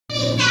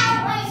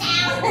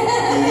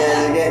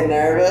getting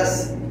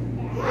nervous?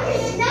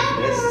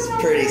 This is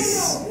pretty.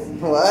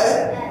 What?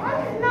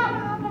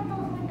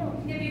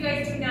 If you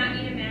guys do not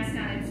need a mask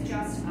on, it's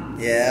just us.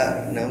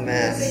 Yeah, no So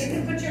mask. you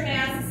can put your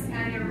masks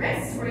on your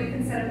wrist, or you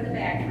can set them in the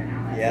bag for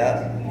now.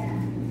 Yeah.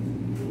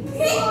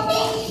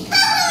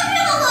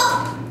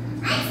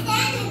 I'm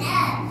standing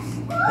up.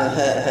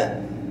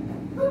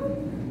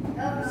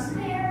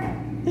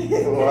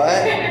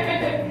 What?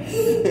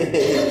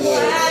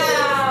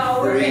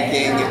 Wow.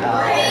 Freaking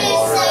out.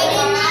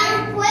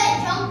 Quit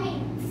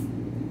jumping.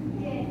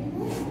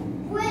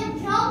 Quit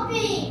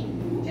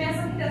jumping.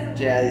 Jasmine doesn't.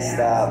 Jazzy,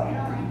 stop.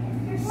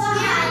 You're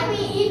scaring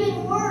me even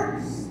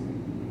worse.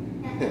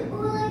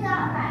 Who like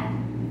that right?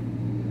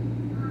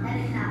 That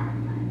is not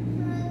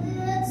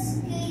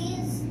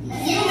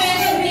Can you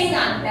imagine being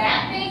on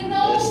that thing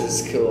though? This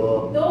is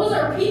cool. Those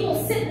are people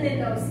sitting in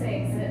those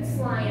things and it's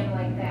flying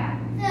like that.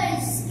 That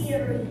is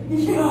scary.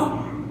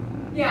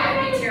 Yeah,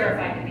 I'd be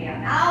terrified to be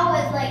on that. I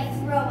would like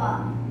throw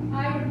up.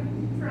 I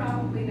would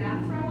probably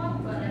not throw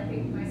up, but I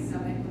think my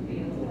stomach would be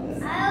a little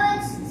upset.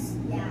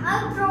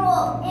 I'd throw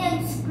up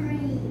and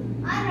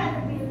scream. I'd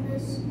rather be in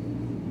this.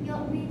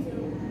 Yup, me too.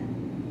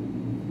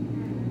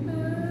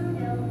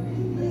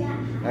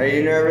 Are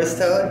you nervous,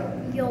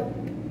 Toad? Yup.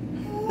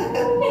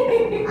 I'm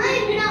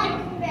not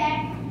coming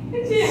back.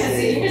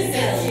 Jazzy, you're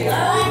so cute.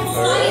 Hello,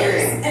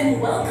 flyers,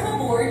 and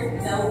welcome aboard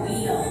the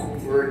Wheel.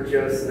 We're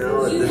Joe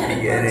Snow at You the have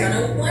embarked beginning.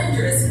 on a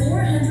wondrous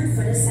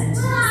 400-foot ascent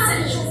to the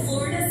Central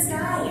Florida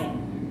sky.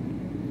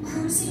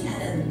 Cruising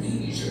at a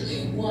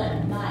leisurely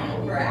 1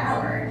 mile per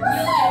hour, you'll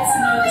get to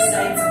know the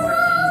sights of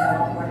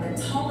Orlando aboard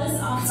the tallest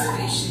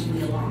observation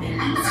wheel on the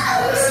East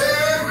Coast.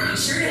 Be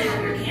sure to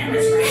have your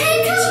cameras ready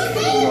and check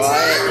the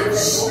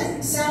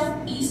north,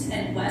 south, east,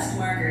 and west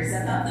markers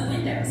above the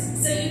windows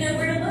so you know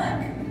where to look.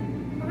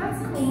 Well, that's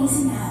cool.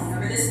 Gazing out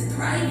over this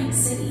thriving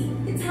city,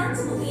 it's hard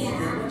to believe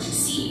that what you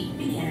see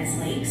began as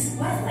lakes,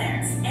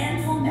 wetlands,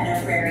 and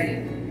palmetto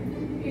prairie.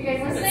 You guys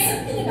But listening?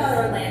 something about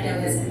Orlando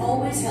has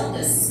always held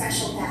a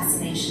special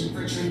fascination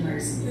for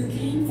dreamers who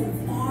came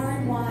from far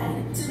and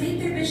wide to make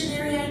their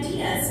visionary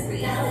ideas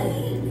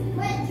reality.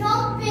 Quit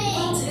jumping.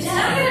 It's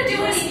not gonna do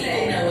Most people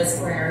anything. know us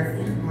for our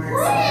theme parks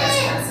Quit.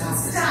 and first-class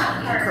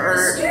hospitality.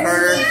 Carter.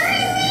 This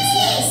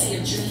legacy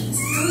of dreams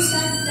goes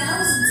back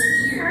thousands of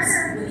years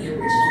when the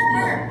original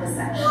wheel was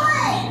that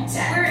hot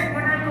tech.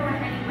 We're not going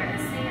anywhere.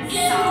 This thing is In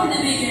solid. the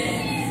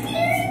beginning.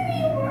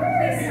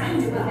 Please stop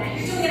doing that.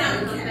 You're doing it on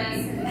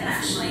purpose. And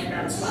actually,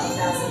 about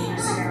 12,000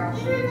 years ago,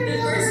 the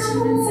first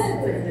humans set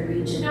foot in the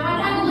region. No, I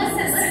want to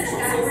listen,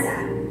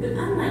 guys. But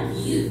unlike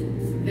you,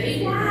 they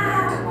didn't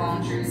have to palm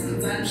trees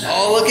and sunshine.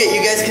 Oh, look at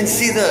you guys can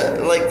see the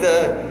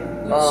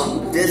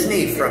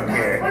Disney from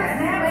here.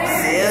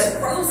 See it?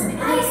 Frozen in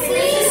I see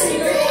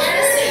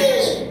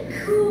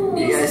it. Cool.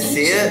 You guys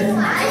see it?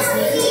 I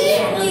see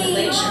it.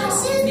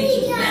 glaciers,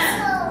 making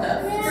them the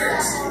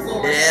first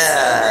Florida.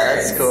 Yeah,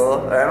 that's cool.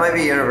 Or it might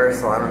be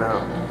Universal. I don't know.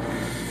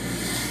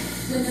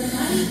 When the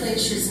mighty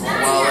glaciers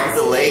Wow, look at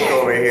the lake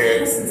over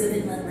here. thousands of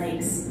inland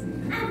lakes.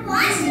 I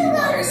want to go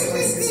Water to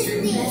sources this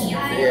through Disney. many of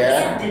the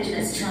Yeah.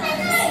 indigenous tribes.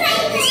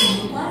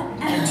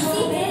 And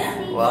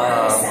Tropea,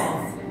 Wow. farther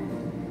south.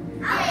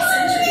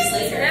 Centuries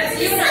later, That's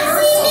these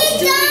Universal.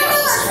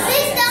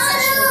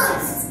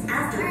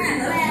 after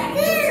relocating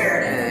to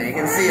Florida. Yeah, you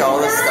can see all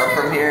this stuff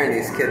from here, and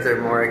these kids are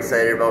more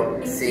excited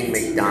about seeing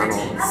McDonald's.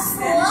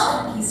 Spanish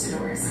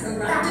conquistadors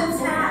arrived in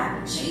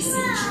Florida, chasing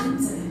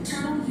dreams of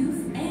eternal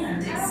youth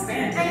and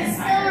expanded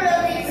empire.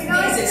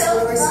 These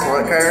explorers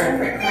What,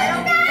 Carter?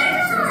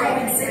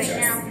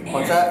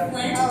 What's that?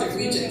 planted the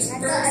region's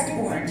first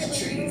orange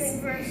trees.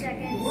 Word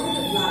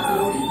of La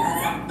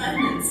Glorieta's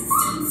abundance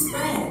soon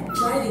spread,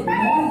 driving more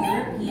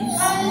European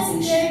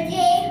colonization.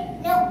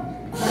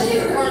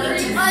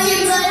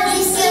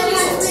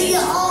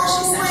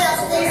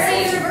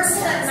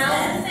 Universal that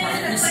mountain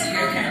thing. That's like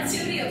Mountain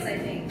Studios, I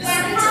think.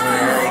 Yeah, you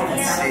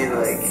can see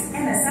like.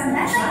 And the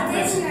Sunlight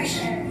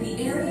Restoration, the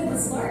area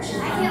was largely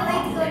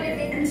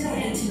unpopulated until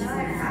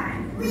 1845.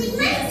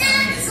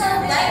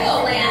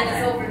 Legoland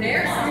is over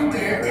there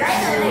somewhere.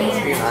 It's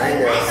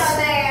behind us.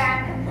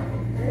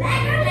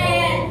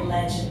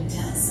 Legend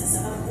tells us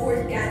of a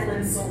fourth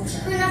Gatling soldier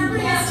who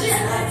Legoland. lost his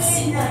life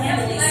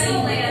single-handedly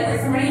saving Legoland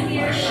is right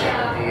here.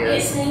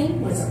 His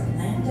name was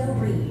Orlando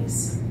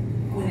Reeves.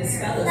 When his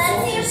fellow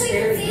Let's see if soldiers we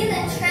can buried see him the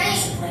on the train.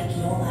 banks of Lake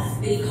Eola,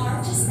 they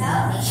carved his name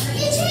on a tree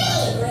The to mark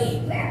the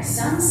train. grave.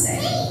 Some say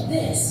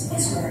this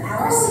is where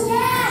our Oh city yeah,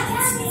 got its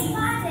that's name.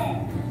 epic.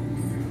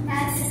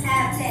 That's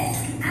epic.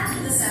 After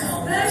the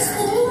Seminole That's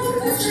War, cool, look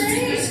at the fortune tree.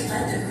 seekers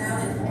fled the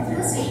crowded